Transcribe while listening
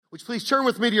Would you please turn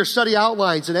with me to your study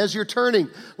outlines? And as you're turning,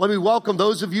 let me welcome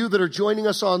those of you that are joining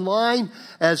us online,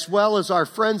 as well as our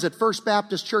friends at First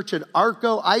Baptist Church in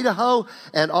Arco, Idaho,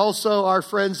 and also our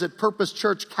friends at Purpose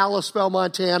Church, Kalispell,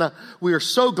 Montana. We are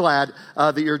so glad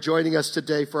that you're joining us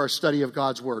today for our study of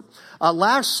God's Word.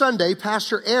 Last Sunday,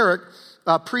 Pastor Eric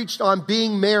preached on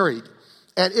being married,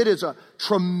 and it is a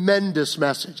tremendous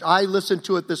message. I listened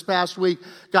to it this past week,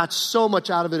 got so much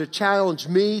out of it. It challenged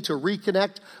me to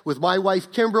reconnect with my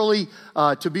wife, Kimberly,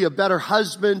 to be a better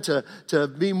husband, to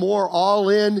be more all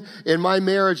in my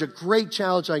marriage. A great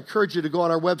challenge. I encourage you to go on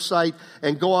our website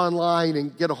and go online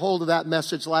and get a hold of that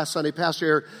message. Last Sunday, Pastor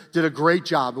Eric did a great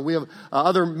job. And we have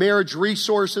other marriage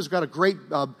resources. We've got a great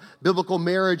biblical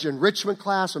marriage enrichment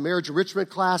class, a marriage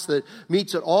enrichment class that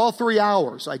meets at all 3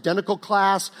 hours. Identical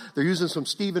class. They're using some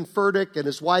Stephen Furtick and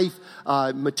his wife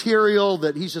material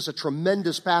that he's just a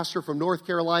tremendous pastor from North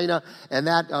Carolina. And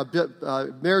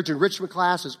that marriage enrichment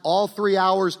class is all 3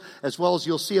 hours, as well as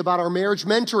you'll see about our marriage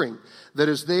mentoring that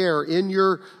is there in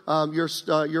your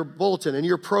bulletin, in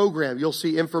your program. You'll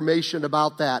see information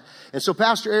about that. And so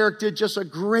Pastor Eric did just a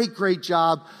great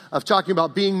job of talking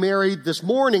about being married. This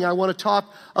morning, I want to talk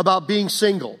about being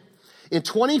single. In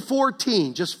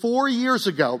 2014, just 4 years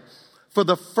ago, for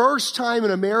the first time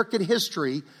in American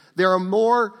history, there are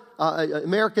more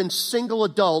American single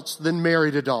adults than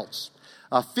married adults.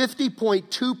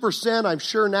 50.2%, I'm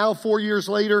sure now, 4 years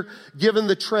later, given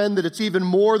the trend that it's even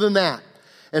more than that.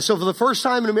 And so for the first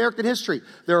time in American history,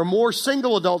 there are more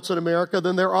single adults in America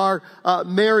than there are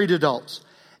married adults.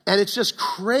 And it's just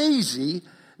crazy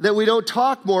that we don't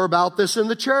talk more about this in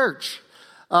the church.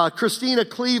 Christina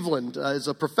Cleveland is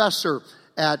a professor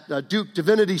at Duke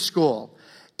Divinity School.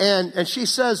 And she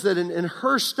says that in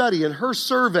her study, in her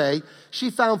survey, she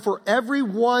found for every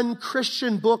one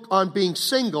Christian book on being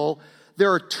single,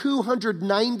 there are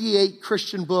 298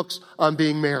 Christian books on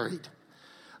being married.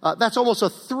 That's almost a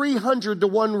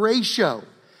 300-to-1 ratio.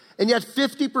 And yet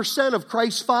 50% of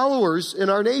Christ's followers in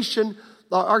our nation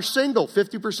are single.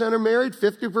 50% are married,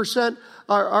 50%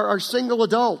 are single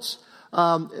adults.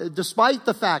 Despite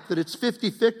the fact that it's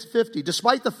 50-50,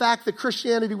 despite the fact that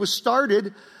Christianity was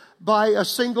started by a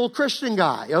single Christian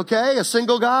guy, okay? A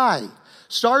single guy.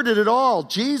 Started it all,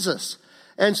 Jesus.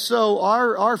 And so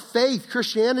our faith,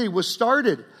 Christianity, was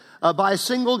started by a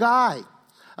single guy.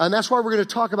 And that's why we're going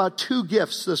to talk about two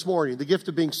gifts this morning. The gift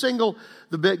of being single,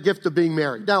 the gift of being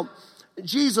married. Now,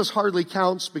 Jesus hardly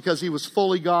counts because he was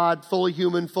fully God, fully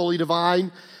human, fully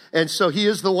divine. And so he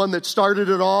is the one that started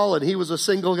it all, and he was a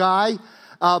single guy.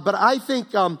 But I think,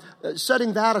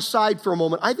 setting that aside for a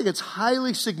moment, I think it's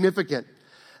highly significant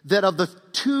that of the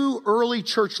two early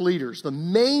church leaders, the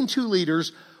main two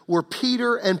leaders were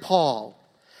Peter and Paul.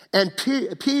 And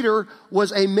Peter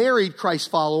was a married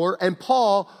Christ follower, and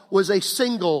Paul was a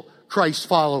single Christ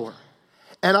follower.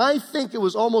 And I think it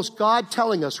was almost God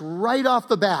telling us right off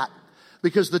the bat,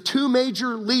 because the two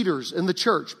major leaders in the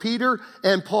church, Peter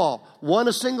and Paul, one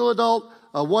a single adult,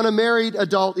 one a married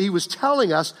adult, he was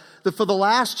telling us that for the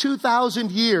last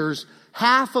 2,000 years,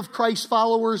 half of Christ's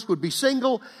followers would be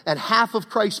single and half of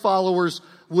Christ's followers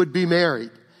would be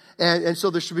married. And so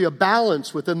there should be a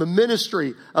balance within the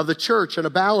ministry of the church and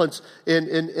a balance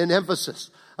in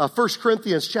emphasis. 1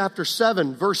 Corinthians chapter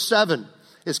 7, verse 7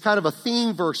 is kind of a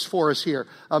theme verse for us here.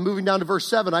 Moving down to verse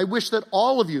 7, I wish that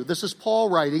all of you, this is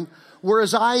Paul writing, were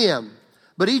as I am,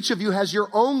 but each of you has your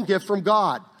own gift from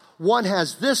God. One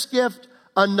has this gift,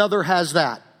 another has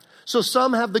that. So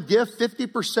some have the gift,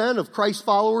 50% of Christ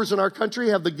followers in our country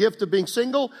have the gift of being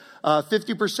single,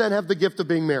 50% have the gift of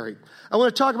being married. I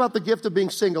want to talk about the gift of being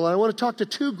single, and I want to talk to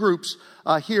two groups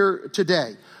here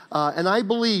today. And I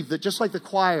believe that just like the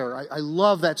choir, I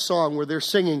love that song where they're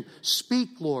singing, Speak,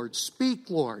 Lord, speak,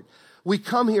 Lord. We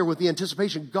come here with the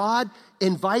anticipation. God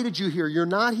invited you here. You're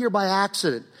not here by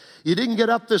accident. You didn't get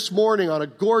up this morning on a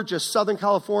gorgeous Southern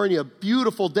California,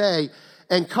 beautiful day,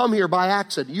 and come here by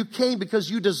accident. You came because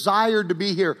you desired to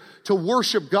be here to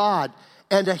worship God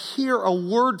and to hear a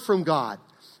word from God.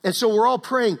 And so we're all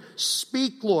praying,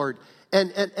 speak, Lord.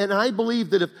 And I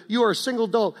believe that if you are a single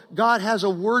adult, God has a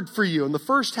word for you. And the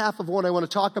first half of what I want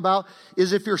to talk about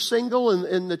is if you're single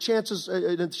and the chances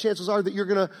are that you're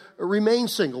going to remain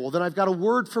single. Well, then I've got a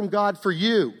word from God for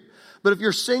you. But if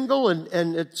you're single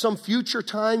and at some future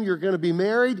time you're going to be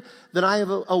married, then I have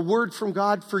a word from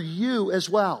God for you as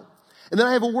well. And then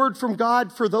I have a word from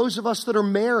God for those of us that are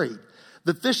married,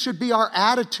 that this should be our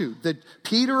attitude, that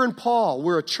Peter and Paul,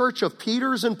 we're a church of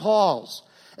Peters and Pauls,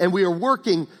 and we are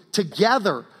working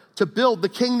together to build the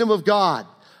kingdom of God.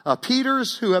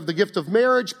 Peters who have the gift of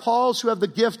marriage, Pauls who have the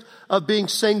gift of being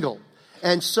single.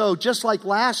 And so just like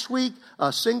last week,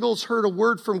 singles heard a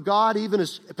word from God, even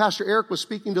as Pastor Eric was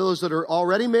speaking to those that are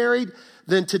already married,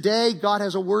 then today God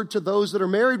has a word to those that are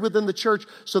married within the church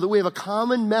so that we have a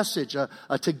common message, a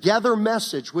together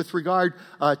message with regard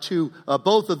to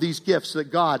both of these gifts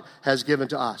that God has given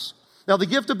to us. Now, the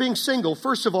gift of being single,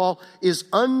 first of all, is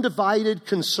undivided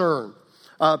concern.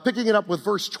 Picking it up with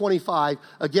verse 25,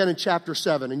 again in chapter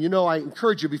 7. And I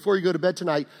encourage you, before you go to bed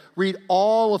tonight, read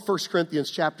all of 1 Corinthians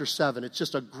chapter 7. It's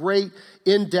just a great,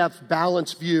 in-depth,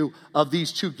 balanced view of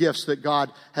these two gifts that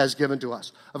God has given to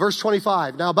us. Verse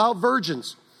 25, now about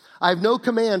virgins, I have no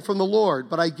command from the Lord,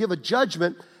 but I give a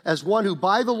judgment as one who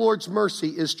by the Lord's mercy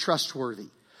is trustworthy.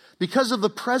 Because of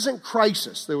the present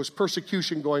crisis, there was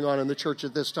persecution going on in the church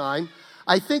at this time,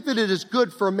 I think that it is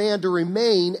good for a man to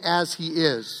remain as he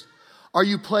is. Are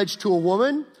you pledged to a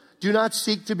woman? Do not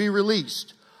seek to be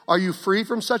released. Are you free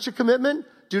from such a commitment?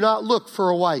 Do not look for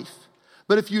a wife.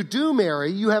 But if you do marry,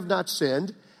 you have not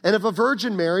sinned. And if a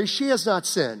virgin marries, she has not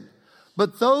sinned.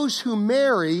 But those who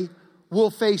marry will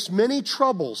face many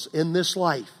troubles in this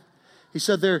life. He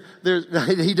said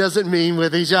he doesn't mean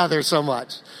with each other so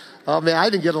much. Oh man, I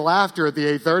didn't get a laughter at the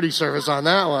 8:30 service on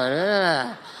that one.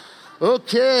 Yeah.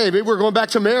 Okay, maybe we're going back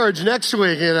to marriage next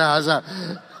week,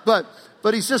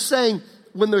 But he's just saying,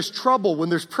 when there's trouble, when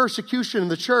there's persecution in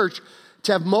the church,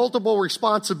 to have multiple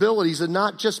responsibilities and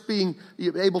not just being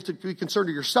able to be concerned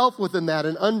with yourself within that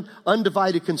and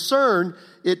undivided concern,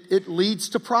 it leads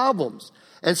to problems.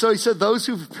 And so he said, those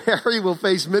who marry will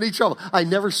face many trouble. I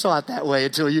never saw it that way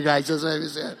until you guys just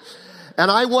said.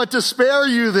 And I want to spare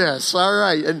you this. All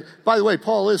right. And by the way,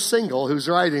 Paul is single who's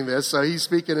writing this, so he's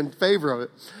speaking in favor of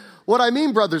it. What I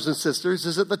mean, brothers and sisters,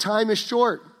 is that the time is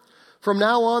short. From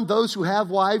now on, those who have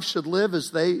wives should live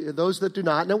as those that do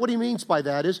not. Now, what he means by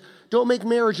that is, don't make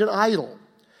marriage an idol.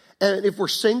 And if we're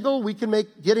single, we can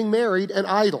make getting married an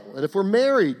idol. And if we're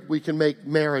married, we can make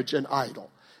marriage an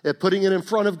idol, putting it in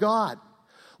front of God.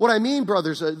 What I mean,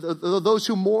 brothers, those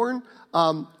who mourn,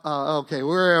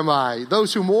 where am I?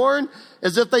 Those who mourn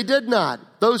as if they did not.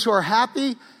 Those who are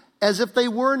happy as if they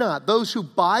were not. Those who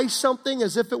buy something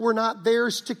as if it were not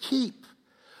theirs to keep.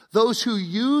 Those who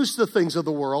use the things of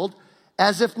the world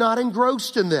as if not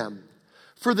engrossed in them.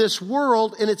 For this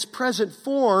world in its present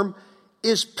form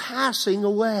is passing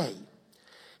away.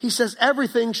 He says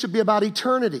everything should be about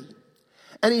eternity.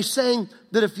 And he's saying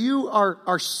that if you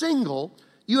are single,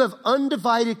 you have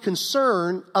undivided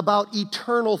concern about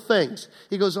eternal things.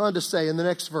 He goes on to say in the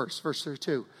next verse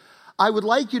 32, I would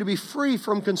like you to be free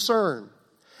from concern.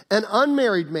 An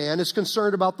unmarried man is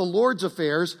concerned about the Lord's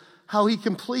affairs, how he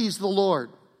can please the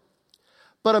Lord.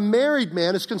 But a married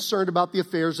man is concerned about the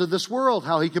affairs of this world,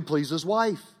 how he can please his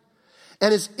wife.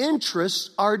 And his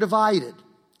interests are divided.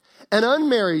 An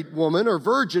unmarried woman or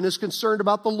virgin is concerned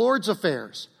about the Lord's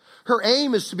affairs. Her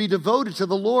aim is to be devoted to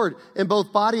the Lord in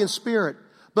both body and spirit.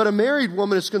 But a married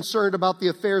woman is concerned about the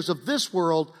affairs of this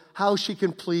world, how she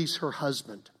can please her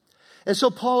husband. And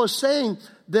so Paul is saying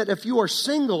that if you are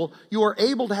single, you are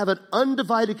able to have an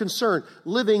undivided concern,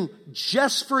 living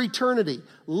just for eternity,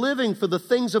 living for the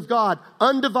things of God,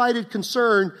 undivided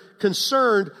concerned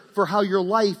for how your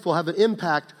life will have an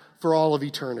impact for all of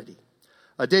eternity.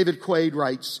 David Quaid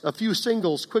writes, a few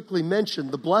singles quickly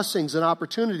mention the blessings and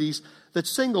opportunities that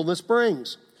singleness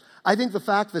brings. I think the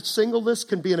fact that singleness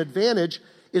can be an advantage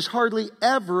is hardly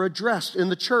ever addressed in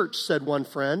the church, said one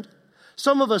friend.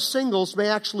 Some of us singles may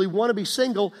actually want to be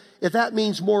single if that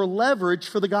means more leverage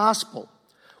for the gospel.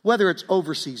 Whether it's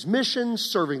overseas missions,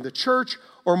 serving the church,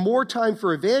 or more time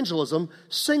for evangelism,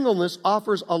 singleness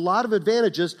offers a lot of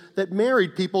advantages that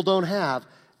married people don't have.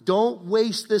 Don't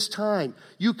waste this time.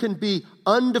 You can be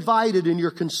undivided in your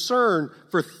concern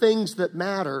for things that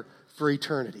matter for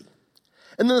eternity.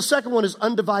 And then the second one is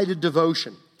undivided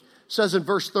devotion. It says in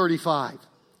verse 35,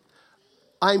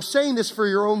 I'm saying this for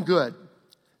your own good,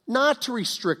 not to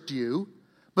restrict you,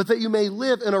 but that you may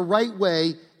live in a right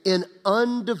way in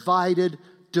undivided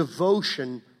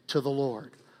devotion to the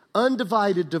Lord.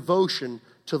 Undivided devotion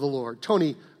to the Lord.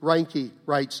 Tony Reinke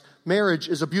writes, marriage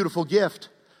is a beautiful gift,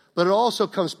 but it also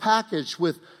comes packaged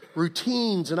with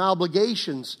routines and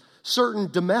obligations, certain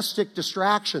domestic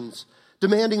distractions,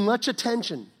 demanding much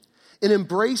attention. In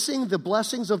embracing the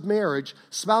blessings of marriage,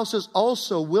 spouses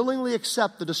also willingly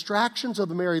accept the distractions of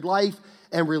the married life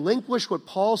and relinquish what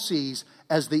Paul sees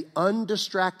as the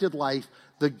undistracted life,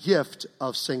 the gift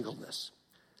of singleness.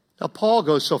 Now, Paul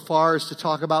goes so far as to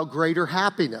talk about greater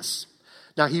happiness.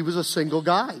 Now, he was a single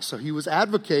guy, so he was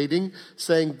advocating,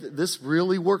 saying, this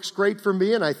really works great for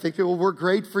me, and I think it will work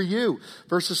great for you.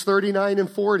 Verses 39 and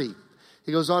 40.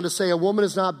 He goes on to say, a woman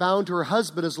is not bound to her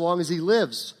husband as long as he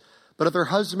lives, But if her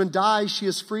husband dies, she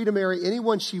is free to marry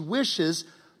anyone she wishes,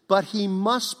 but he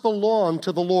must belong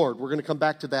to the Lord. We're going to come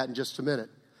back to that in just a minute.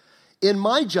 In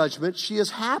my judgment, she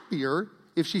is happier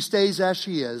if she stays as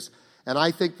she is, and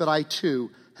I think that I too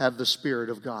have the Spirit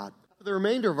of God. For the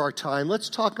remainder of our time, let's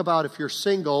talk about if you're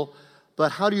single,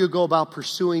 but how do you go about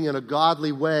pursuing in a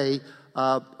godly way,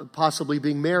 possibly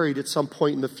being married at some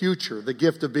point in the future, the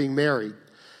gift of being married.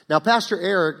 Now, Pastor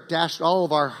Eric dashed all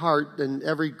of our heart in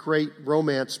every great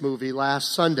romance movie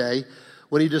last Sunday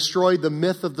when he destroyed the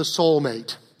myth of the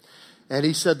soulmate. And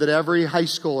he said that every high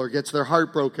schooler gets their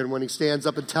heart broken when he stands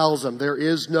up and tells them there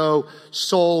is no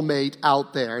soulmate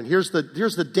out there. And here's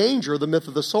the danger of the myth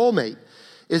of the soulmate,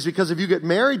 is because if you get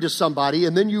married to somebody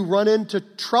and then you run into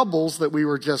troubles that we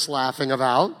were just laughing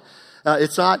about,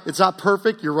 it's not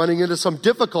perfect, you're running into some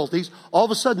difficulties, all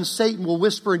of a sudden Satan will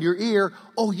whisper in your ear,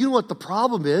 oh, you know what the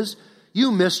problem is?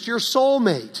 You missed your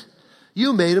soulmate.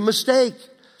 You made a mistake.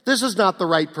 This is not the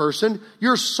right person.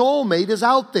 Your soulmate is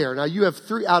out there. Now you have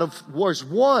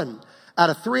one out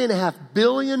of 3.5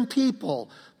 billion people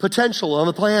potential on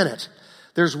the planet.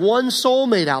 There's one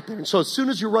soulmate out there. And so as soon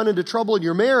as you run into trouble in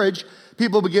your marriage,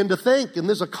 people begin to think, and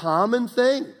there's a common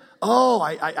thing. Oh,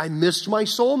 I missed my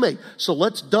soulmate. So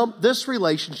let's dump this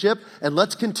relationship and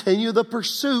let's continue the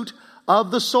pursuit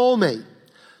of the soulmate.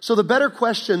 So the better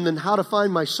question than how to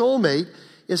find my soulmate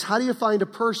is how do you find a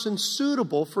person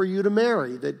suitable for you to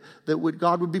marry, that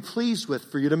God would be pleased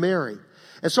with for you to marry.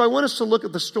 And so I want us to look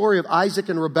at the story of Isaac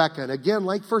and Rebekah. And again,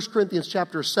 like 1 Corinthians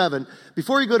chapter 7,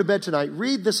 before you go to bed tonight,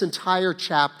 read this entire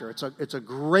chapter. It's a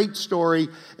great story.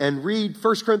 And read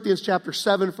 1 Corinthians chapter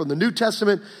 7 from the New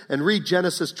Testament and read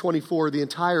Genesis 24, the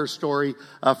entire story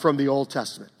from the Old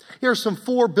Testament. Here are some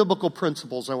 4 biblical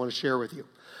principles I want to share with you.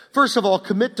 First of all,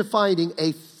 commit to finding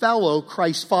a fellow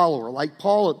Christ follower. Like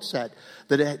Paul had said,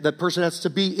 that person has to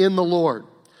be in the Lord.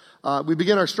 We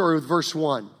begin our story with verse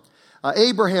 1.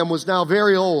 Abraham was now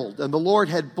very old, and the Lord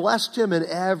had blessed him in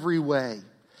every way.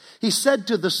 He said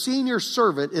to the senior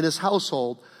servant in his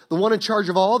household, the one in charge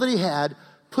of all that he had,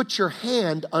 put your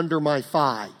hand under my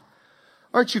thigh.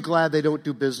 Aren't you glad they don't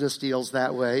do business deals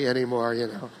that way anymore, you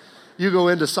know? You go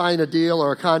in to sign a deal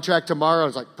or a contract tomorrow,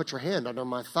 it's like, put your hand under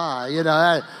my thigh. You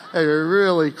know, you're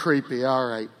really creepy. All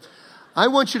right. I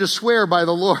want you to swear by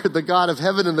the Lord, the God of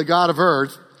heaven and the God of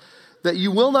earth, that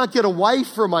you will not get a wife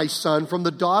for my son from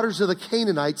the daughters of the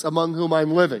Canaanites among whom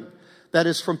I'm living. That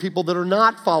is, from people that are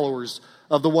not followers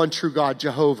of the one true God,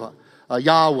 Jehovah,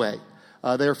 Yahweh.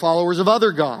 They're followers of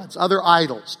other gods, other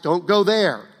idols. Don't go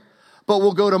there. But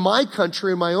we'll go to my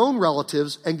country and my own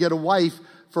relatives and get a wife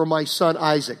for my son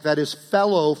Isaac. That is,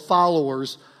 fellow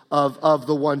followers of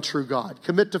the one true God.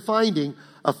 Commit to finding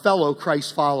a fellow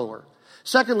Christ follower.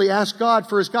 Secondly, ask God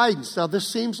for his guidance. Now, this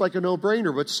seems like a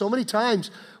no-brainer, but so many times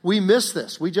we miss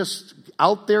this. We just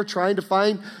out there trying to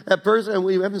find that person, and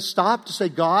we haven't stopped to say,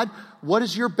 God, what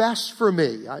is your best for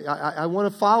me? I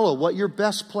want to follow what your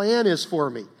best plan is for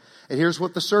me. And here's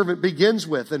what the servant begins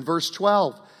with in verse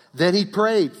 12. Then he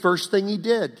prayed. First thing he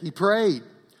did, he prayed.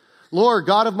 Lord,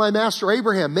 God of my master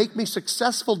Abraham, make me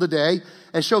successful today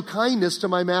and show kindness to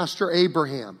my master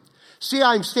Abraham. See,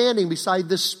 I'm standing beside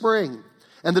this spring,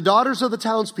 and the daughters of the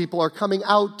townspeople are coming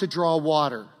out to draw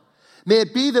water. May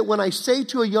it be that when I say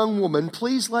to a young woman,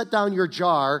 please let down your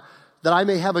jar that I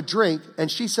may have a drink, and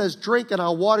she says, drink and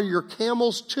I'll water your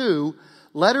camels too,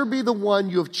 let her be the one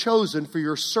you have chosen for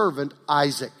your servant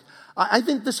Isaac. I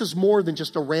think this is more than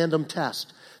just a random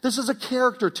test. This is a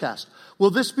character test.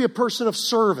 Will this be a person of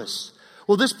service?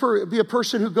 Will this be a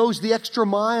person who goes the extra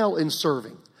mile in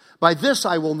serving? By this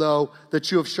I will know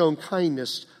that you have shown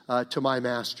kindness to my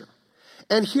master.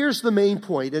 And here's the main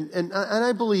point, and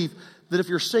I believe that if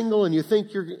you're single and you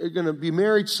think you're going to be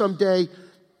married someday,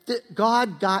 that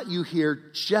God got you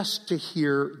here just to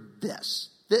hear this.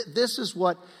 This is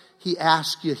what he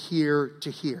asked you here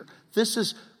to hear. This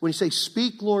is, when you say,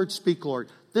 speak, Lord,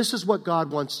 this is what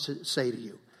God wants to say to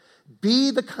you.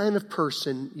 Be the kind of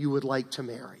person you would like to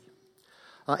marry.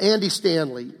 Andy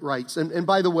Stanley writes, and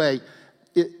by the way,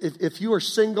 if you are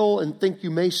single and think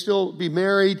you may still be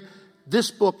married,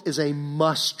 this book is a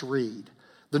must read.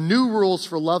 The New Rules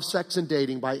for Love, Sex, and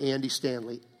Dating by Andy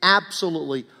Stanley.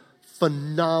 Absolutely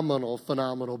phenomenal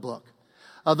book.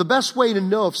 The best way to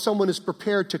know if someone is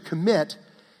prepared to commit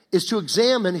is to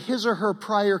examine his or her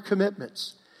prior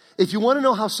commitments. If you want to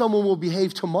know how someone will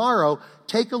behave tomorrow,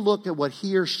 take a look at what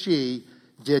he or she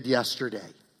did yesterday.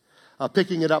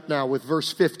 Picking it up now with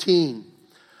verse 15.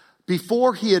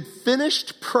 Before he had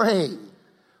finished praying,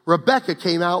 Rebekah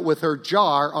came out with her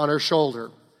jar on her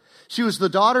shoulder. She was the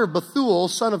daughter of Bethuel,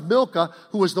 son of Milcah,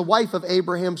 who was the wife of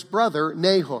Abraham's brother,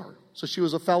 Nahor. So she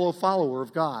was a fellow follower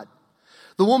of God.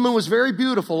 The woman was very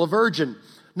beautiful, a virgin.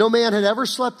 No man had ever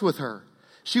slept with her.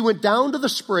 She went down to the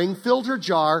spring, filled her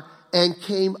jar, and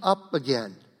came up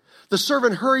again. The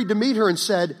servant hurried to meet her and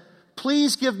said,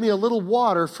 "Please give me a little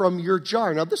water from your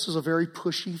jar." Now, this is a very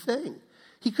pushy thing.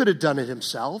 He could have done it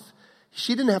himself.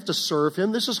 She didn't have to serve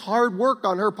him. This is hard work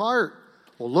on her part.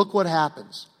 Well, look what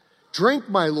happens. "Drink,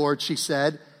 my lord," she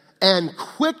said, and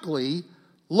quickly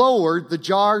lowered the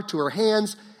jar to her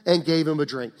hands and gave him a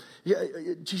drink.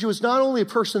 She was not only a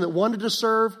person that wanted to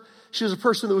serve, she was a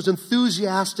person that was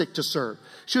enthusiastic to serve.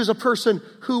 She was a person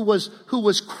who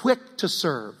was quick to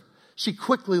serve. She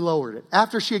quickly lowered it.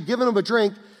 After she had given him a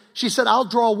drink, she said, "I'll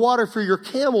draw water for your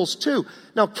camels too."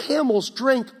 Now, camels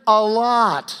drink a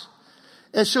lot.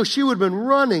 And so she would have been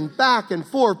running back and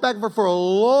forth for a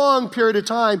long period of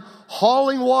time,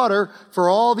 hauling water for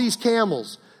all these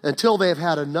camels until they have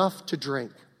had enough to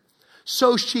drink.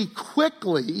 So she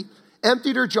quickly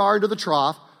emptied her jar into the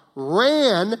trough,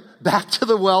 ran back to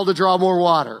the well to draw more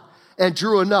water, and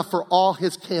drew enough for all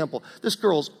his camel. This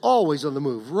girl's always on the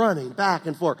move, running back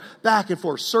and forth,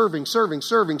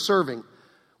 serving.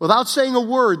 Without saying a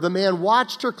word, the man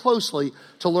watched her closely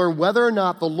to learn whether or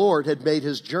not the Lord had made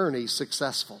his journey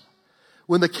successful.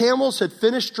 When the camels had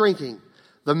finished drinking,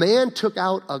 the man took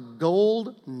out a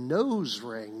gold nose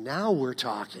ring, now we're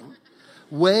talking,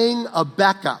 weighing a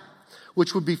beka,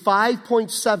 which would be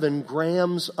 5.7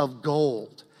 grams of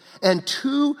gold, and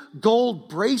 2 gold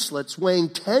bracelets weighing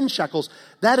 10 shekels.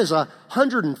 That is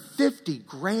 150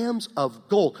 grams of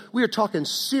gold. We are talking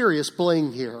serious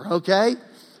bling here, okay?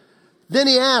 Then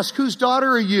he asked, "Whose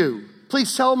daughter are you?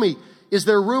 Please tell me, is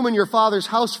there room in your father's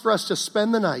house for us to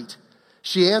spend the night?"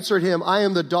 She answered him, "I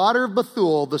am the daughter of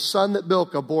Bethuel, the son that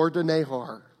Milcah bore to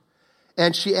Nahor."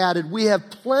 And she added, "We have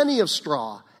plenty of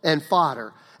straw and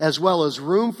fodder, as well as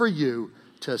room for you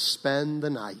to spend the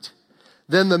night."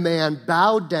 Then the man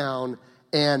bowed down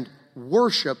and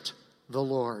worshiped the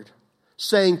Lord,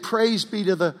 saying, "Praise be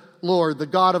to the Lord, the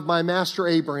God of my master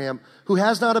Abraham, who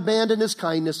has not abandoned his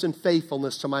kindness and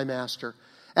faithfulness to my master.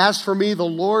 As for me, the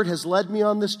Lord has led me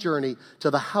on this journey to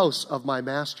the house of my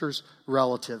master's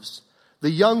relatives."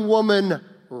 The young woman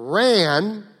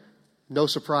ran, no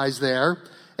surprise there,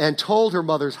 and told her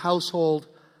mother's household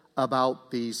about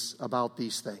these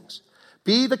things.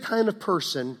 Be the kind of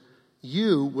person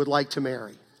you would like to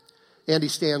marry. Andy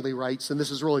Stanley writes, and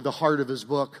this is really the heart of his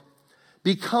book,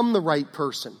 become the right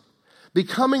person.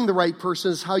 Becoming the right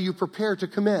person is how you prepare to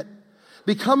commit.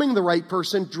 Becoming the right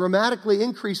person dramatically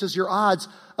increases your odds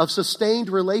of sustained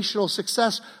relational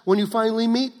success when you finally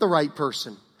meet the right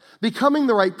person. Becoming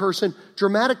the right person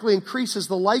dramatically increases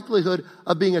the likelihood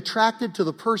of being attracted to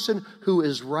the person who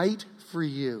is right for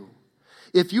you.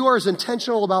 If you are as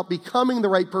intentional about becoming the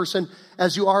right person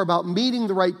as you are about meeting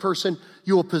the right person,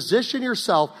 you will position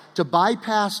yourself to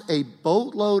bypass a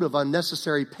boatload of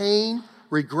unnecessary pain,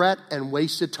 regret, and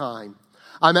wasted time.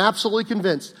 I'm absolutely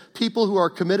convinced people who are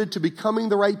committed to becoming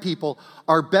the right people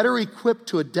are better equipped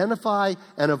to identify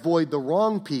and avoid the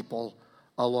wrong people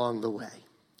along the way.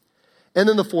 And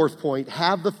then the fourth point,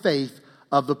 have the faith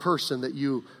of the person that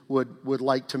you would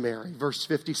like to marry. Verse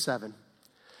 57.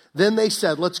 Then they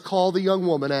said, "Let's call the young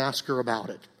woman, ask her about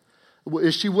it.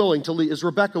 Is she willing to leave? Is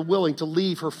Rebecca willing to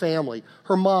leave her family,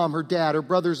 her mom, her dad, her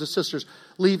brothers and sisters,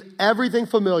 leave everything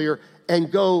familiar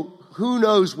and go who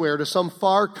knows where, to some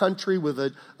far country with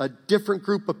a different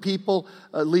group of people,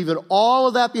 leaving all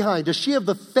of that behind? Does she have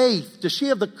the faith? Does she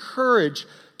have the courage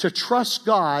to trust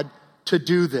God to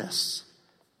do this?"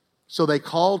 So they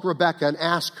called Rebecca and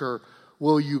asked her,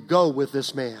 "Will you go with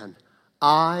this man?"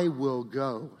 "I will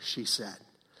go," she said.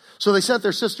 So they sent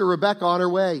their sister Rebecca on her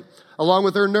way, along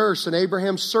with her nurse and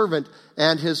Abraham's servant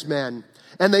and his men.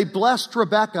 And they blessed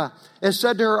Rebecca and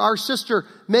said to her, "Our sister,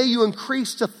 may you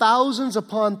increase to thousands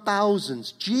upon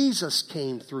thousands." Jesus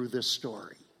came through this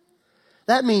story.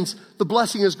 That means the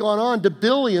blessing has gone on to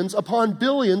billions upon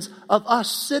billions of us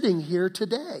sitting here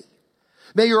today.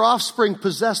 "May your offspring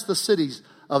possess the cities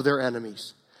of their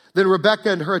enemies." Then Rebekah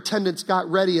and her attendants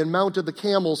got ready and mounted the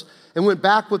camels and went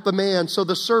back with the man. So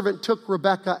the servant took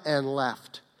Rebekah and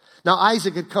left. Now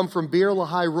Isaac had come from Beer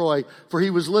Lahai Roi, for he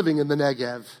was living in the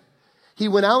Negev. He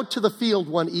went out to the field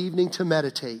one evening to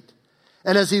meditate.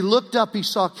 And as he looked up, he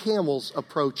saw camels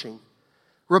approaching.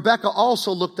 Rebekah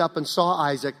also looked up and saw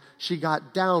Isaac. She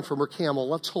got down from her camel.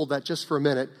 Let's hold that just for a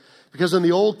minute, because in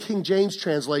the old King James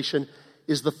translation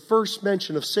is the first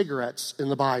mention of cigarettes in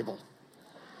the Bible.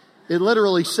 It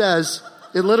literally says,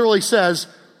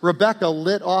 Rebecca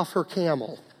lit off her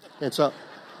camel. And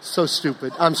so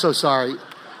stupid. I'm so sorry.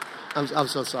 I'm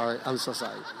so sorry.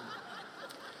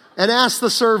 And asked the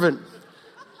servant,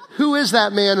 "Who is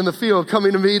that man in the field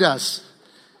coming to meet us?"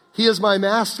 He is my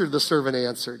master, the servant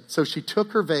answered. So she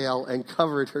took her veil and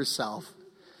covered herself.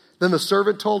 Then the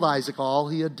servant told Isaac all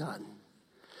he had done.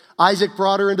 Isaac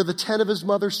brought her into the tent of his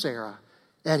mother Sarah,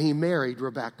 and he married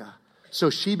Rebekah. So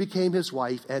she became his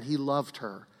wife, and he loved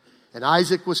her. And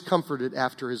Isaac was comforted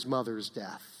after his mother's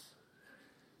death.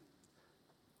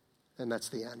 And that's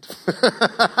the end.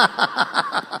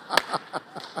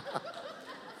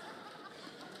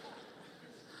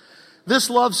 This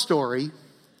love story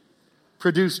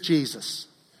produced Jesus.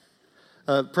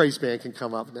 Praise band can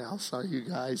come up now. Sorry, you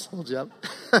guys. Hold you up.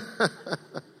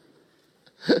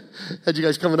 Had you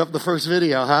guys coming up in the first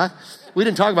video, huh? We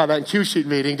didn't talk about that in Q Sheet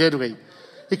meeting, did we?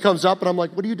 He comes up and I'm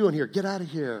like, what are you doing here? Get out of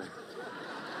here.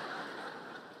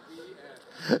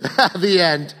 The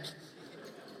end.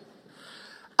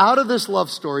 Out of this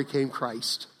love story came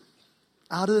Christ.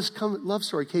 Out of this love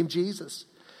story came Jesus.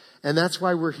 And that's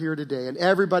why we're here today. And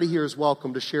everybody here is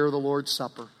welcome to share the Lord's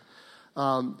Supper.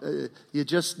 You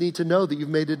just need to know that you've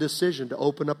made a decision to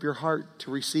open up your heart to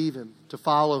receive him, to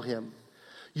follow him.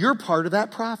 You're part of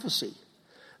that prophecy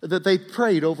that they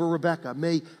prayed over Rebekah.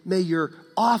 May your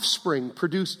offspring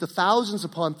produce the thousands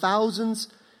upon thousands.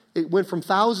 It went from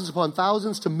thousands upon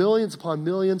thousands to millions upon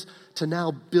millions to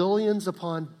now billions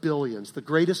upon billions, the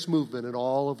greatest movement in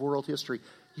all of world history.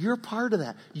 You're part of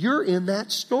that. You're in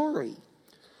that story.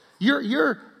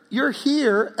 You're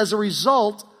here as a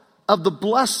result of the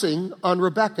blessing on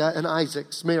Rebekah and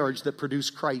Isaac's marriage that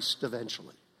produced Christ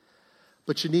eventually.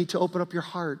 But you need to open up your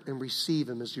heart and receive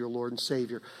him as your Lord and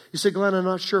Savior. You say, Glenn, I'm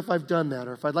not sure if I've done that,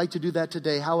 or if I'd like to do that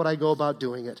today, how would I go about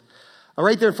doing it?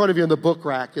 Right there in front of you in the book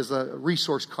rack is a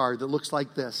resource card that looks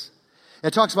like this.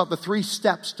 It talks about the 3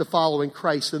 steps to following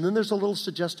Christ, and then there's a little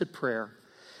suggested prayer.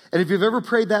 And if you've ever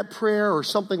prayed that prayer or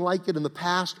something like it in the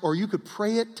past, or you could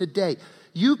pray it today,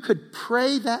 you could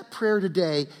pray that prayer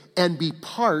today and be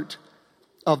part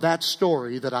of that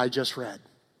story that I just read.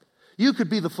 You could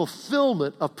be the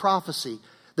fulfillment of prophecy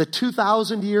that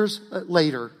 2,000 years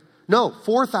later,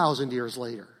 4,000 years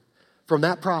later, from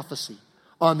that prophecy,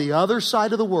 on the other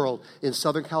side of the world in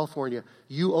Southern California,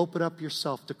 you open up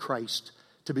yourself to Christ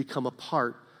to become a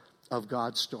part of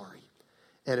God's story.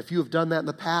 And if you have done that in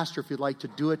the past, or if you'd like to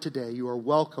do it today, you are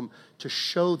welcome to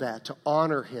show that, to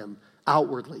honor him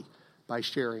outwardly by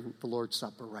sharing the Lord's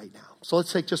Supper right now. So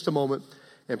let's take just a moment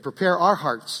and prepare our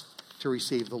hearts to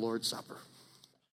receive the Lord's Supper.